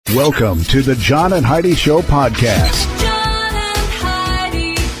Welcome to the John and Heidi Show podcast. John and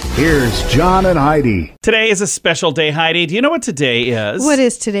Heidi. Here's John and Heidi. Today is a special day, Heidi. Do you know what today is? What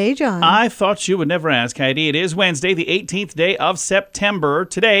is today, John? I thought you would never ask, Heidi. It is Wednesday, the 18th day of September.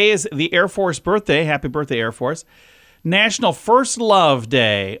 Today is the Air Force birthday. Happy birthday, Air Force. National First Love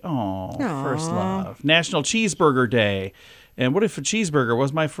Day. Oh, Aww. First Love. National Cheeseburger Day. And what if a cheeseburger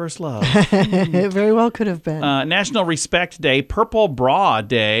was my first love? It very well could have been. National Respect Day, Purple Bra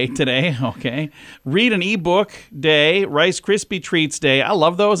Day today. Okay. Read an ebook day, Rice Krispie Treats Day. I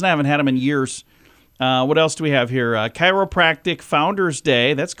love those, and I haven't had them in years. What else do we have here? Chiropractic Founders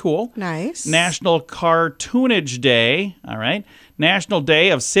Day. That's cool. Nice. National Cartoonage Day. All right. National Day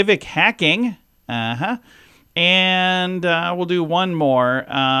of Civic Hacking. Uh-huh. And we'll do one more.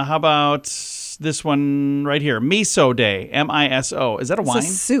 How about this one right here? Miso Day. M-I-S-O. Is that a wine? It's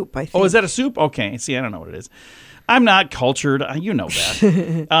a soup, I think. Oh, is that a soup? Okay. See, I don't know what it is. I'm not cultured. You know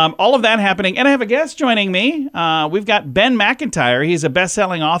that. All of that happening. And I have a guest joining me. We've got Ben Macintyre. He's a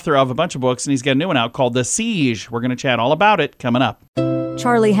best-selling author of a bunch of books, and he's got a new one out called The Siege. We're going to chat all about it coming up.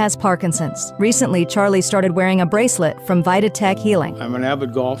 Charlie has Parkinson's. Recently, Charlie started wearing a bracelet from VitaTech Healing. I'm an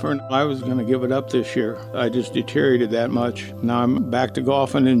avid golfer, and I was going to give it up this year. I just deteriorated that much. Now I'm back to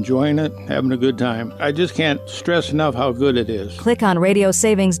golfing, enjoying it, having a good time. I just can't stress enough how good it is. Click on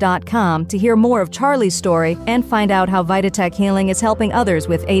radiosavings.com to hear more of Charlie's story and find out how VitaTech Healing is helping others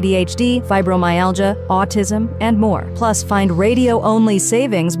with ADHD, fibromyalgia, autism, and more. Plus, find radio-only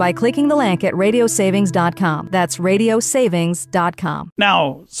savings by clicking the link at radiosavings.com. That's radiosavings.com.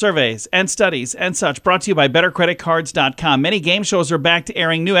 Now, surveys and studies and such brought to you by BetterCreditCards.com. Many game shows are back to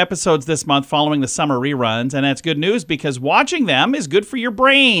airing new episodes this month following the summer reruns, and that's good news because watching them is good for your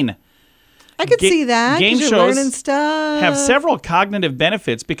brain. I could see that. Game you're shows learning stuff. have several cognitive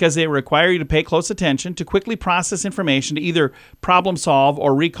benefits because they require you to pay close attention, to quickly process information, to either problem solve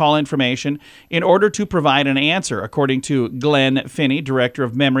or recall information in order to provide an answer, according to Glenn Finney, Director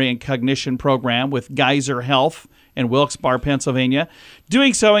of Memory and Cognition Program with Geyser Health in Wilkes-Barre, Pennsylvania.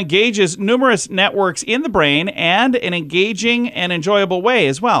 Doing so engages numerous networks in the brain and an engaging and enjoyable way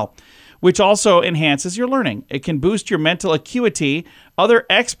as well, which also enhances your learning. It can boost your mental acuity. Other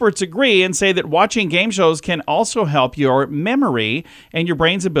experts agree and say that watching game shows can also help your memory and your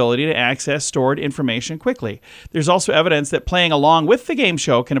brain's ability to access stored information quickly. There's also evidence that playing along with the game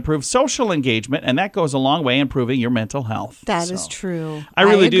show can improve social engagement, and that goes a long way in improving your mental health. That is true. I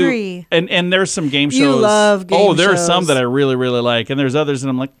really agree. do. And there's some game shows. You love game shows. Oh, there are some that I really, really like, and there's others that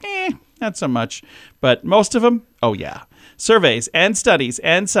I'm like, not so much. But most of them, oh yeah. Surveys and studies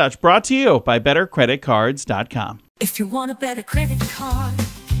and such brought to you by BetterCreditCards.com. If you want a better credit card,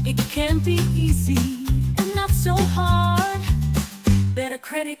 it can be easy and not so hard.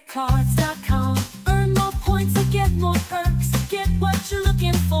 BetterCreditCards.com. Earn more points and get more perks. Get what you're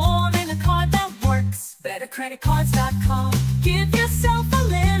looking for in a card that works. BetterCreditCards.com. Give yourself a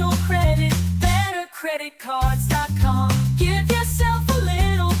little credit. BetterCreditCards.com. Give yourself a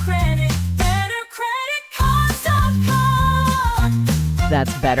little credit. BetterCreditCards.com.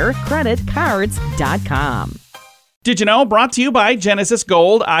 That's BetterCreditCards.com. Did you know? Brought to you by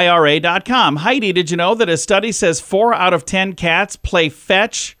GenesisGoldIRA.com. Heidi, did you know that a study says 4 out of 10 cats play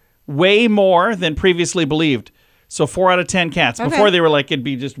fetch way more than previously believed? So 4 out of 10 cats. Okay. Before they were like, it'd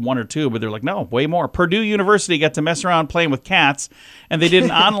be just 1 or 2, but they're like, no, way more. Purdue University got to mess around playing with cats, and they did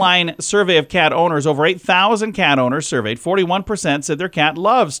an online survey of cat owners. Over 8,000 cat owners surveyed. 41% said their cat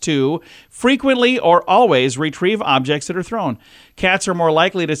loves to frequently or always retrieve objects that are thrown. Cats are more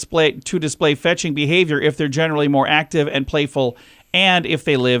likely to display fetching behavior if they're generally more active and playful and if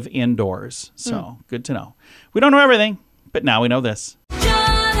they live indoors. So, good to know. We don't know everything, but now we know this. John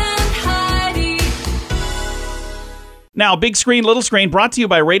and Heidi. Now, big screen, little screen, brought to you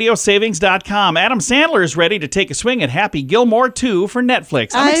by RadioSavings.com. Adam Sandler is ready to take a swing at Happy Gilmore 2 for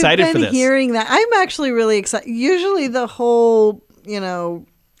Netflix. I'm excited for this. I've been hearing that. I'm actually really excited. Usually the whole,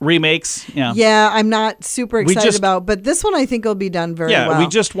 Remakes, yeah. Yeah, I'm not super excited about, but this one I think will be done very well. Yeah, we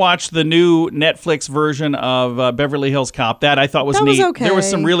just watched the new Netflix version of Beverly Hills Cop. That I thought was neat. Okay. There was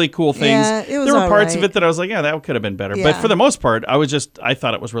some really cool things. Yeah, it was there were parts right. of it that I was like, yeah, that could have been better. Yeah. But for the most part, I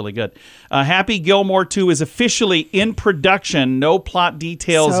thought it was really good. Happy Gilmore 2 is officially in production. No plot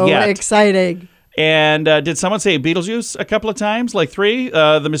details yet. So exciting. And did someone say Beetlejuice a couple of times? Like 3?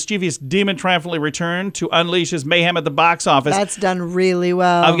 The mischievous demon triumphantly returned to unleash his mayhem at the box office. That's done really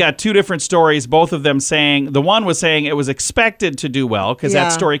well. I've got 2 different stories, both of them saying, the one was saying it was expected to do well, because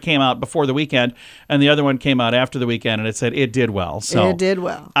that story came out before the weekend, and the other one came out after the weekend, and it said it did well. So it did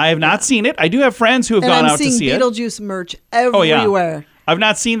well. I have not seen it. I do have friends who have gone out to see it. And I'm seeing Beetlejuice merch everywhere. I've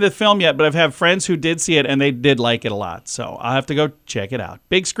not seen the film yet, but I've had friends who did see it, and they did like it a lot. So I'll have to go check it out.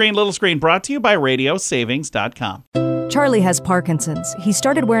 Big Screen, Little Screen, brought to you by RadioSavings.com. Charlie has Parkinson's. He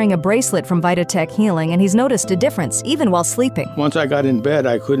started wearing a bracelet from Vitatech Healing, and he's noticed a difference, even while sleeping. Once I got in bed,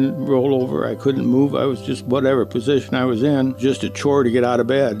 I couldn't roll over. I couldn't move. I was just whatever position I was in, just a chore to get out of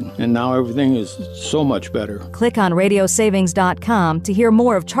bed. And now everything is so much better. Click on RadioSavings.com to hear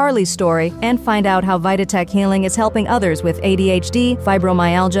more of Charlie's story and find out how Vitatech Healing is helping others with ADHD,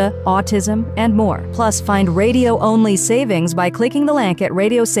 fibromyalgia, autism, and more. Plus, find radio-only savings by clicking the link at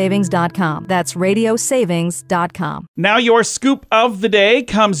RadioSavings.com. That's RadioSavings.com. Now your scoop of the day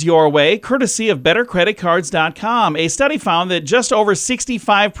comes your way, courtesy of BetterCreditCards.com. A study found that just over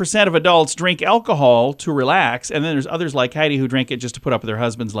 65% of adults drink alcohol to relax, and then there's others like Heidi who drink it just to put up with their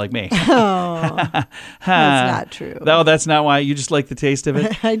husbands like me. Oh, that's not true. No, that's not why. You just like the taste of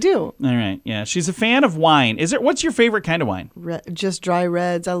it? I do. All right, yeah. She's a fan of wine. What's your favorite kind of wine? Just dry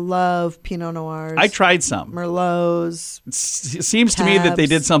reds. I love Pinot Noirs. I tried some. Merlots. It seems to me that they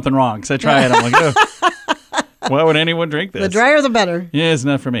did something wrong, because I tried it. I'm like, oh. Why would anyone drink this? The drier, the better. Yeah, it's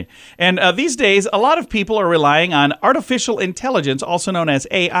not for me. And these days, a lot of people are relying on artificial intelligence, also known as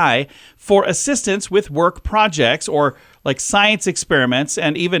AI, for assistance with work projects or like science experiments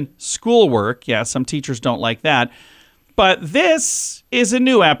and even schoolwork. Yeah, some teachers don't like that. But this is a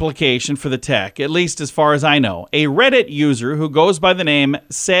new application for the tech, at least as far as I know. A Reddit user who goes by the name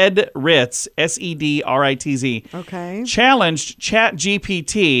Sedritz, S-E-D-R-I-T-Z, challenged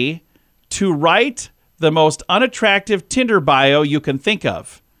ChatGPT to write the most unattractive Tinder bio you can think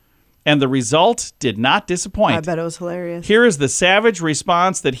of. And the result did not disappoint. I bet it was hilarious. Here is the savage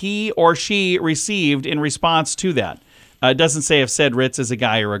response that he or she received in response to that. It doesn't say if Sedritz is a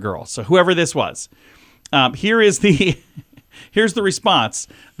guy or a girl. So whoever this was. Here's the response.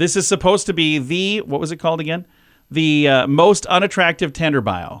 This is supposed to be the, what was it called again? The most unattractive Tinder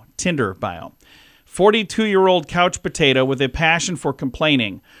bio. 42-year-old couch potato with a passion for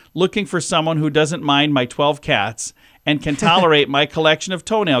complaining, looking for someone who doesn't mind my 12 cats and can tolerate my collection of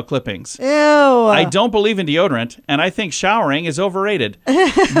toenail clippings. Ew. I don't believe in deodorant, and I think showering is overrated.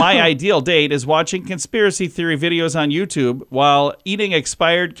 My ideal date is watching conspiracy theory videos on YouTube while eating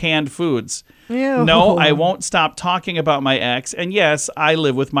expired canned foods. Ew. No, I won't stop talking about my ex, and yes, I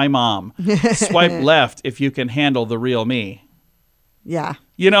live with my mom. Swipe left if you can handle the real me. Yeah.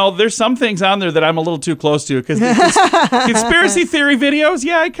 You know, there's some things on there that I'm a little too close to because conspiracy theory videos,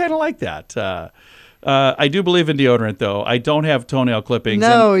 yeah, I kind of like that. I do believe in deodorant, though. I don't have toenail clippings.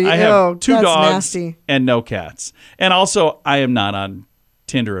 No, I have 2 that's dogs nasty. And no cats. And also, I am not on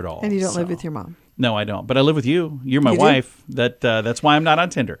Tinder at all. And you don't live with your mom. No, I don't. But I live with you. You're my You do? wife. That's why I'm not on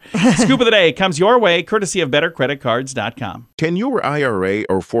Tinder. Scoop of the day comes your way, courtesy of BetterCreditCards.com. Can your IRA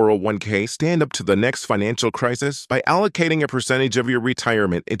or 401k stand up to the next financial crisis? By allocating a percentage of your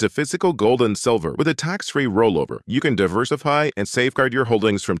retirement into physical gold and silver with a tax-free rollover, you can diversify and safeguard your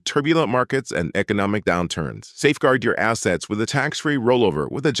holdings from turbulent markets and economic downturns. Safeguard your assets with a tax-free rollover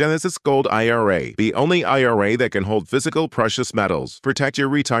with a Genesis Gold IRA, the only IRA that can hold physical precious metals. Protect your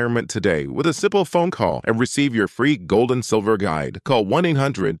retirement today with a simple phone call and receive your free gold and silver guide. Call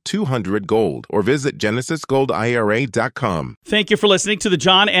 1-800-200-GOLD or visit GenesisGoldIRA.com. Thank you for listening to the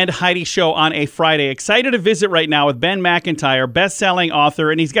John and Heidi Show on a Friday. Excited to visit right now with Ben Macintyre, best-selling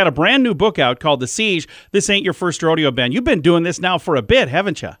author, and he's got a brand new book out called The Siege. This ain't your first rodeo, Ben. You've been doing this now for a bit,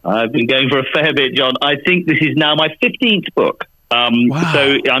 haven't you? I've been going for a fair bit, John. I think this is now my 15th book. Wow.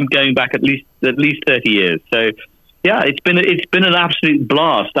 So I'm going back at least 30 years. So yeah, it's been an absolute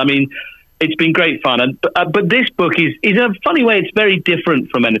blast. I mean, it's been great fun. But this book is in a funny way, it's very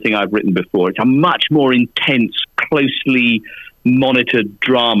different from anything I've written before. It's a much more intense, closely monitored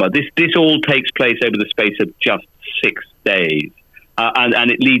drama. This all takes place over the space of just 6 days.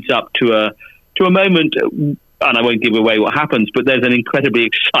 And it leads up to a moment, and I won't give away what happens, but there's an incredibly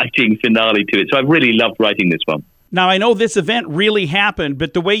exciting finale to it. So I've really loved writing this one. Now, I know this event really happened,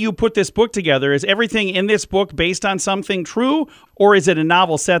 but the way you put this book together, is everything in this book based on something true, or is it a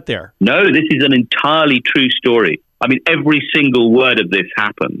novel set there? No, this is an entirely true story. I mean, every single word of this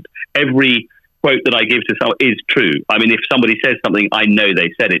happened. Every quote that I give to someone is true. I mean, if somebody says something, I know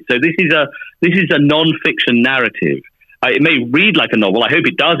they said it. So this is a non-fiction narrative. It may read like a novel. I hope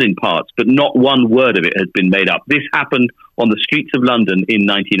it does in parts, but not one word of it has been made up. This happened on the streets of London in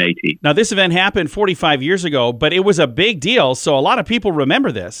 1980. Now, this event happened 45 years ago, but it was a big deal, so a lot of people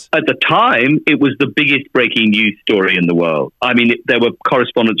remember this. At the time, it was the biggest breaking news story in the world. I mean, there were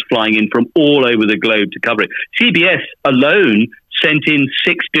correspondents flying in from all over the globe to cover it. CBS alone sent in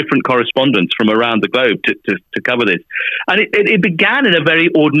 6 different correspondents from around the globe to cover this. And it began in a very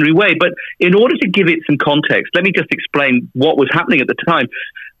ordinary way. But in order to give it some context, let me just explain what was happening at the time.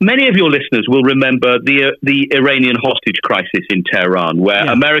 Many of your listeners will remember the Iranian hostage crisis in Tehran, where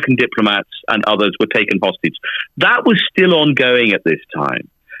American diplomats and others were taken hostage. That was still ongoing at this time.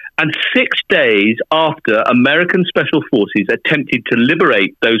 And 6 days after American special forces attempted to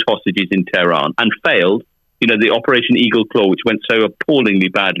liberate those hostages in Tehran and failed, the Operation Eagle Claw, which went so appallingly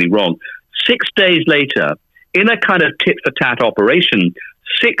badly wrong, 6 days later, in a kind of tit-for-tat operation,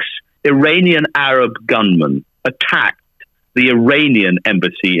 6 Iranian Arab gunmen attacked the Iranian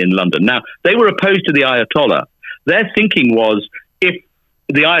embassy in London. Now, they were opposed to the Ayatollah. Their thinking was, if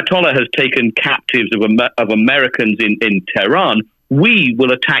the Ayatollah has taken captives of Americans in Tehran, we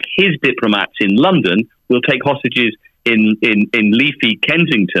will attack his diplomats in London, we'll take hostages in leafy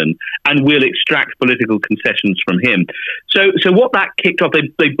Kensington, and we'll extract political concessions from him. So what that kicked off,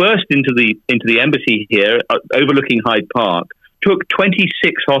 they burst into the embassy here, overlooking Hyde Park, took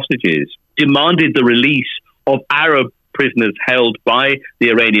 26 hostages, demanded the release of Arab prisoners held by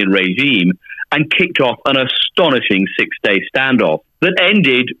the Iranian regime, and kicked off an astonishing 6-day standoff that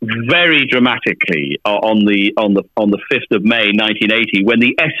ended very dramatically on the 5th of May 1980, when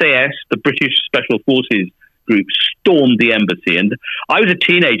the SAS, the British Special Forces group, stormed the embassy. And I was a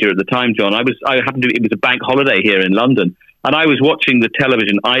teenager at the time, John. It was a bank holiday here in London, and I was watching the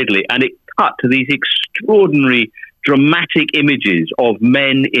television idly, and it cut to these extraordinary dramatic images of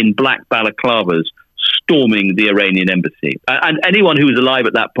men in black balaclavas storming the Iranian embassy. And anyone who was alive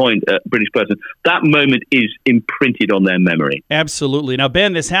at that point, a British person, that moment is imprinted on their memory. Absolutely. Now,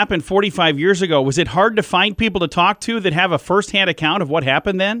 Ben, this happened 45 years ago. Was it hard to find people to talk to that have a firsthand account of what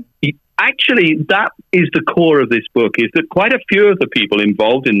happened then? Actually, that is the core of this book, is that quite a few of the people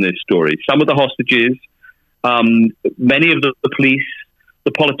involved in this story, some of the hostages, many of the police,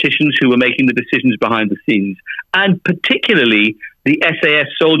 the politicians who were making the decisions behind the scenes, and particularly the SAS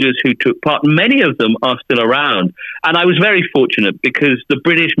soldiers who took part, many of them are still around. And I was very fortunate because the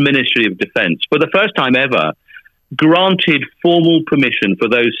British Ministry of Defence, for the first time ever, granted formal permission for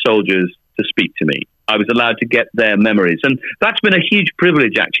those soldiers to speak to me. I was allowed to get their memories. And that's been a huge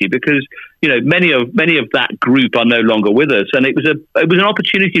privilege, actually, because, many of that group are no longer with us. And it was an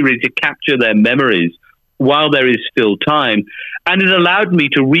opportunity really to capture their memories while there is still time. And it allowed me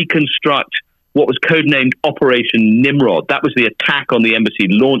to reconstruct what was codenamed Operation Nimrod. That was the attack on the embassy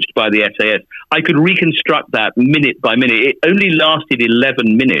launched by the SAS. I could reconstruct that minute by minute. It only lasted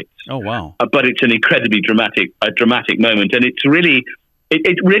 11 minutes. Oh, wow. But it's an incredibly dramatic moment. And it really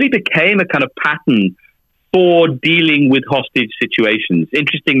became a kind of pattern for dealing with hostage situations.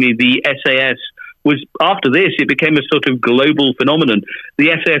 Interestingly, the SAS was, after this, it became a sort of global phenomenon.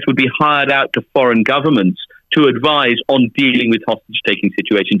 The SAS would be hired out to foreign governments to advise on dealing with hostage-taking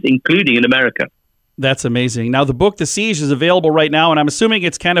situations, including in America. That's amazing. Now, the book, The Siege, is available right now, and I'm assuming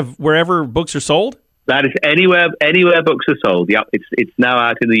it's kind of wherever books are sold? That is anywhere books are sold. Yep, it's now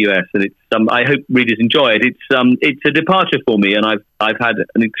out in the US, and it's I hope readers enjoy it. It's a departure for me, and I've had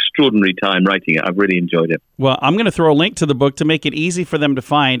an extraordinary time writing it. I've really enjoyed it. Well, I'm going to throw a link to the book to make it easy for them to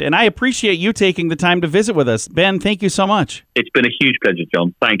find, and I appreciate you taking the time to visit with us. Ben, thank you so much. It's been a huge pleasure,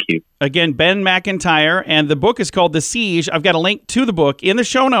 John. Thank you. Again, Ben Macintyre, and the book is called The Siege. I've got a link to the book in the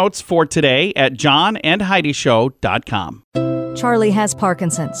show notes for today at johnandheidishow.com. Charlie has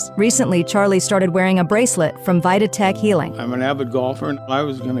Parkinson's. Recently, Charlie started wearing a bracelet from VitaTech Healing. I'm an avid golfer, and I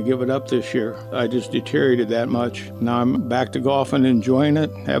was going to give it up this year. I just deteriorated that much. Now I'm back to golfing, enjoying it,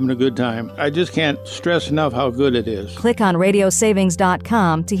 having a good time. I just can't stress enough how good it is. Click on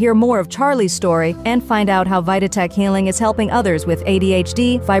radiosavings.com to hear more of Charlie's story and find out how VitaTech Healing is helping others with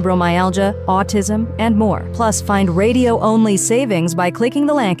ADHD, fibromyalgia, autism, and more. Plus, find radio-only savings by clicking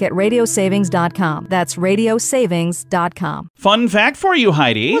the link at radiosavings.com. That's radiosavings.com. Fun fact for you,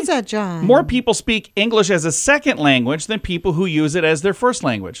 Heidi. What's that, John? More people speak English as a second language than people who use it as their first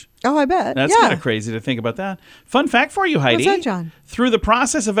language. Oh, I bet. That's kind of crazy to think about that. Fun fact for you, Heidi. What's that, John? Through the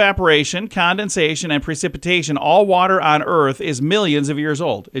process of evaporation, condensation, and precipitation, all water on Earth is millions of years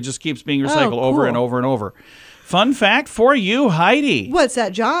old. It just keeps being recycled over and over and over. Fun fact for you, Heidi. What's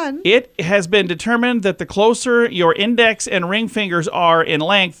that, John? It has been determined that the closer your index and ring fingers are in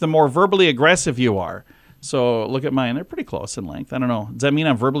length, the more verbally aggressive you are. So look at mine. They're pretty close in length. I don't know. Does that mean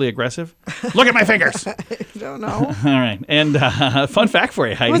I'm verbally aggressive? Look at my fingers. I don't know. All right. And fun fact for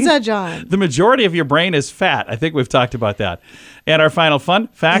you, Heidi. What's that, John? The majority of your brain is fat. I think we've talked about that. And our final fun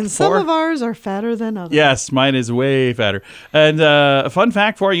fact and some of ours are fatter than others. Yes, mine is way fatter. And a fun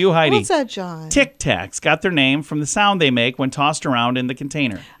fact for you, Heidi. What's that, John? Tic Tacs got their name from the sound they make when tossed around in the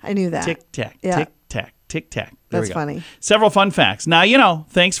container. I knew that. Tic Tac, yeah. Tic Tac, Tic Tac. There That's we go. funny. Several fun facts. Now,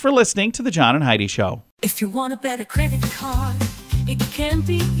 thanks for listening to The John and Heidi Show. If you want a better credit card, it can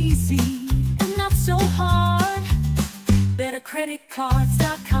be easy and not so hard.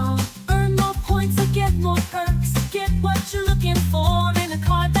 BetterCreditCards.com. Earn more points and get more perks. Get what you're looking for in a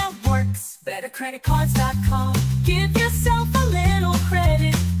card that works. BetterCreditCards.com. Give yourself a little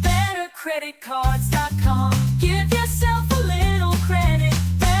credit. BetterCreditCards.com. Give yourself a little credit.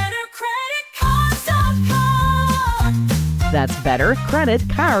 BetterCreditCards.com. That's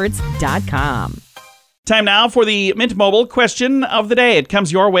bettercreditcards.com. Time now for the Mint Mobile question of the day. It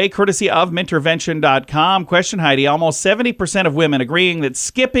comes your way courtesy of mintervention.com. Question, Heidi. Almost 70% of women agreeing that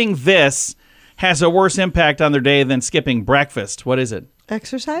skipping this has a worse impact on their day than skipping breakfast. What is it?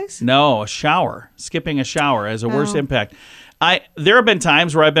 Exercise? No, a shower. Skipping a shower has a worse impact. There have been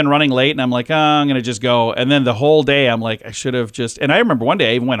times where I've been running late and I'm like, I'm going to just go. And then the whole day I'm like, I should have just. And I remember one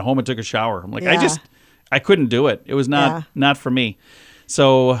day I even went home and took a shower. I'm like, I couldn't do it. It was not for me.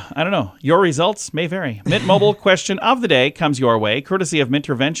 So, I don't know. Your results may vary. Mint Mobile question of the day comes your way, courtesy of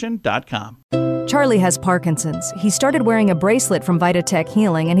mintervention.com. Charlie has Parkinson's. He started wearing a bracelet from Vitatech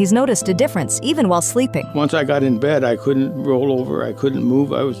Healing, and he's noticed a difference, even while sleeping. Once I got in bed, I couldn't roll over. I couldn't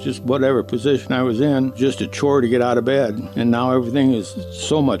move. I was just whatever position I was in, just a chore to get out of bed. And now everything is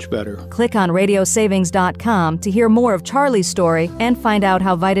so much better. Click on radiosavings.com to hear more of Charlie's story and find out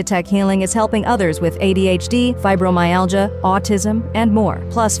how Vitatech Healing is helping others with ADHD, fibromyalgia, autism, and more.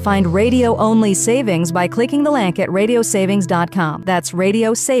 Plus, find radio-only savings by clicking the link at radiosavings.com. That's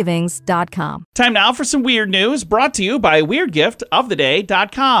radiosavings.com. Time now for some weird news brought to you by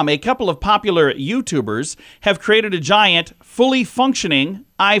WeirdGiftOfTheDay.com. A couple of popular YouTubers have created a giant, fully functioning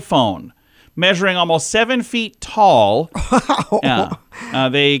iPhone, measuring almost 7 feet tall. Wow.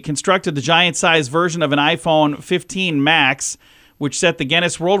 They constructed the giant-sized version of an iPhone 15 Max, which set the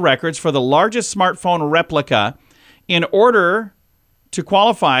Guinness World Records for the largest smartphone replica. In order to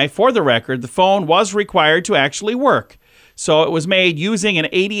qualify for the record, the phone was required to actually work. So it was made using an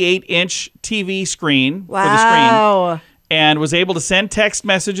 88-inch TV screen for the screen and was able to send text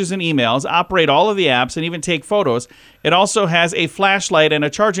messages and emails, operate all of the apps, and even take photos. It also has a flashlight and a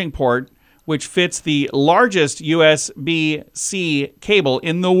charging port, which fits the largest USB-C cable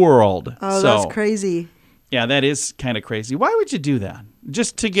in the world. Oh, that's crazy. Yeah, that is kind of crazy. Why would you do that?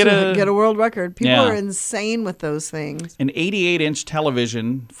 Just to get a world record. People are insane with those things. An 88-inch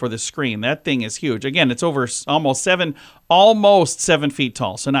television for the screen. That thing is huge. Again, it's over almost 7 feet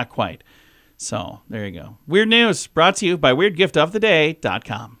tall, so not quite. So there you go. Weird news brought to you by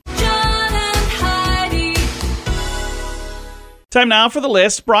WeirdGiftOfTheDay.com. Time now for the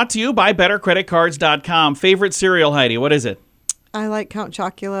list brought to you by BetterCreditCards.com. Favorite cereal, Heidi, what is it? I like Count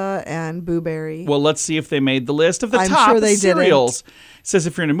Chocula and Boo Berry. Well, let's see if they made the list of the top sure they cereals. Didn't. It says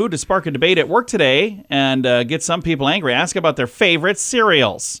if you're in a mood to spark a debate at work today and get some people angry, ask about their favorite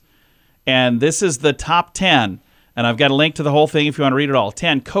cereals. And this is the top 10. And I've got a link to the whole thing if you want to read it all.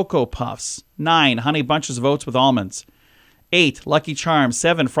 10, Cocoa Puffs. 9, Honey Bunches of Oats with Almonds. 8, Lucky Charms.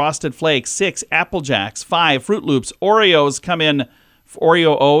 7, Frosted Flakes. 6, Apple Jacks. 5, Fruit Loops. Oreo O's come in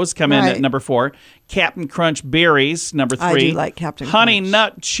at number 4. Captain Crunch Berries, number 3. I do like Captain Honey Crunch.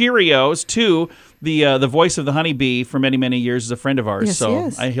 Nut Cheerios, 2. The voice of the honeybee for many, many years is a friend of ours. Yes, so he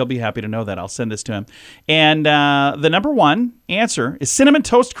is. he'll be happy to know that. I'll send this to him. And the number 1 answer is Cinnamon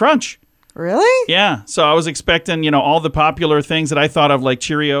Toast Crunch. Really? Yeah. So I was expecting, all the popular things that I thought of, like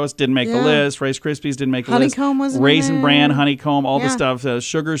Cheerios didn't make the list. Rice Krispies didn't make the list. Honeycomb wasn't Raisin in Bran, there. Honeycomb, all the stuff.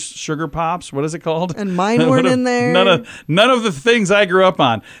 Sugar Pops. What is it called? And mine weren't in there. None of the things I grew up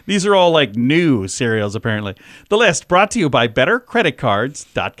on. These are all like new cereals, apparently. The list brought to you by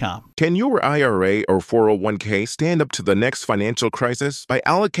BetterCreditCards.com. Can your IRA or 401k stand up to the next financial crisis? By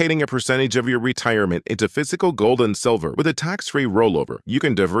allocating a percentage of your retirement into physical gold and silver with a tax-free rollover, you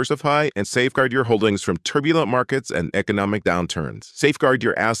can diversify and safeguard your holdings from turbulent markets and economic downturns. Safeguard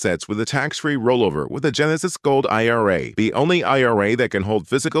your assets with a tax-free rollover with a Genesis Gold IRA, the only IRA that can hold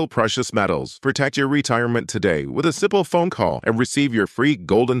physical precious metals. Protect your retirement today with a simple phone call and receive your free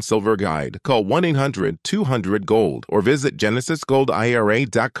gold and silver guide. Call 1-800-200-GOLD or visit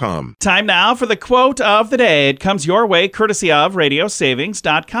genesisgoldira.com. Time now for the quote of the day. It comes your way courtesy of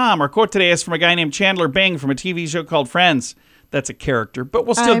radiosavings.com. Our quote today is from a guy named Chandler Bing from a TV show called Friends. That's a character, but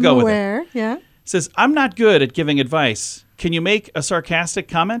we'll still go with it. Yeah. It says, I'm not good at giving advice. Can you make a sarcastic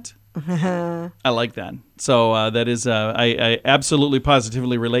comment? I like that. So that is, I absolutely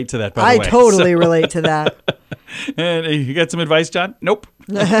positively relate to that, by the way. I totally relate to that. And you got some advice, John? Nope.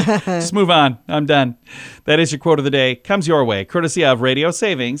 Just move on. I'm done. That is your quote of the day. Comes your way, courtesy of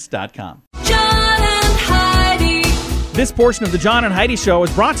radiosavings.com. John and Heidi. This portion of the John and Heidi Show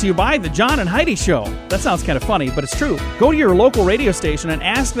is brought to you by the John and Heidi Show. That sounds kind of funny, but it's true. Go to your local radio station and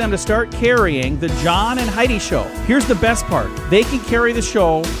ask them to start carrying the John and Heidi Show. Here's the best part. They can carry the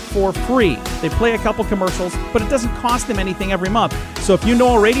show for free. They play a couple commercials, but it doesn't cost them anything every month. So if you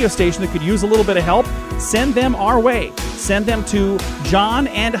know a radio station that could use a little bit of help, send them our way. Send them to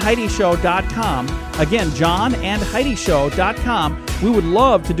johnandheidishow.com. Again, johnandheidishow.com. We would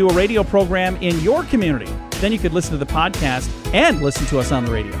love to do a radio program in your community. Then you could listen to the podcast and listen to us on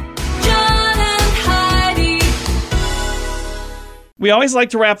the radio. John and Heidi. We always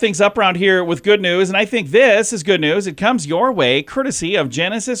like to wrap things up around here with good news, and I think this is good news. It comes your way courtesy of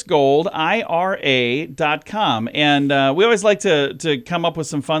GenesisGoldIRA.com. And we always like to come up with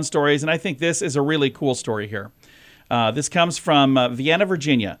some fun stories, and I think this is a really cool story here. This comes from Vienna,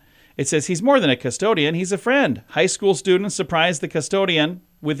 Virginia. It says, he's more than a custodian, he's a friend. High school student surprised the custodian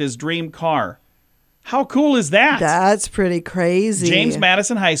with his dream car. How cool is that? That's pretty crazy. James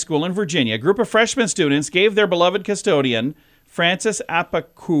Madison High School in Virginia. A group of freshman students gave their beloved custodian, Francis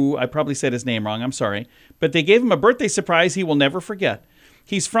Apaku, I probably said his name wrong, I'm sorry, but they gave him a birthday surprise he will never forget.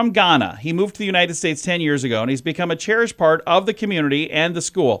 He's from Ghana. He moved to the United States 10 years ago, and he's become a cherished part of the community and the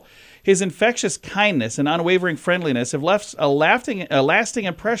school. His infectious kindness and unwavering friendliness have left a lasting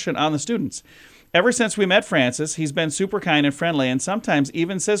impression on the students. Ever since we met Francis, he's been super kind and friendly and sometimes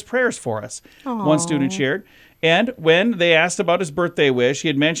even says prayers for us, one student shared. And when they asked about his birthday wish, he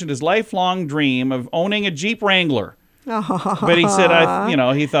had mentioned his lifelong dream of owning a Jeep Wrangler. But he said,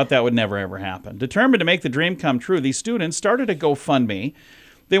 he thought that would never, ever happen. Determined to make the dream come true, these students started a GoFundMe.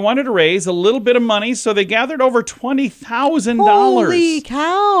 They wanted to raise a little bit of money, so they gathered over $20,000. Holy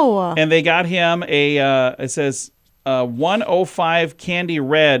cow. And they got him it says, 105 Candy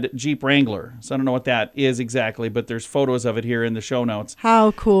Red Jeep Wrangler. So I don't know what that is exactly, but there's photos of it here in the show notes. How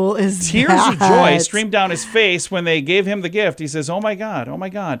cool is Tears that? of joy streamed down his face when they gave him the gift. He says, oh my God, oh my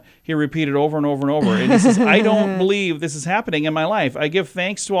God. He repeated over and over and over. And he says, I don't believe this is happening in my life. I give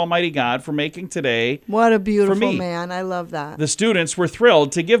thanks to Almighty God for making today What a for beautiful me. man. I love that. The students were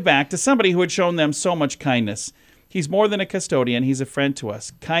thrilled to give back to somebody who had shown them so much kindness. He's more than a custodian. He's a friend to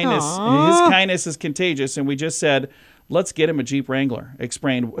us. Kindness, his kindness is contagious, and we just said, let's get him a Jeep Wrangler,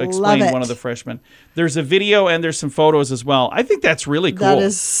 explained one of the freshmen. There's a video and there's some photos as well. I think that's really cool. That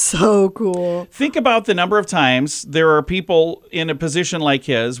is so cool. Think about the number of times there are people in a position like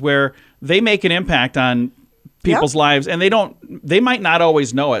his where they make an impact on people's lives, and they might not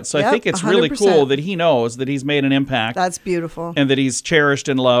always know it. So I think it's really 100%. cool that he knows that he's made an impact. That's beautiful. And that he's cherished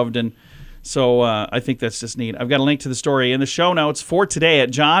and loved. And so I think that's just neat. I've got a link to the story in the show notes for today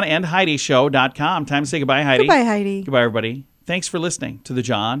at johnandheidishow.com. Time to say goodbye, Heidi. Goodbye, Heidi. Goodbye, everybody. Thanks for listening to the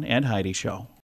John and Heidi Show.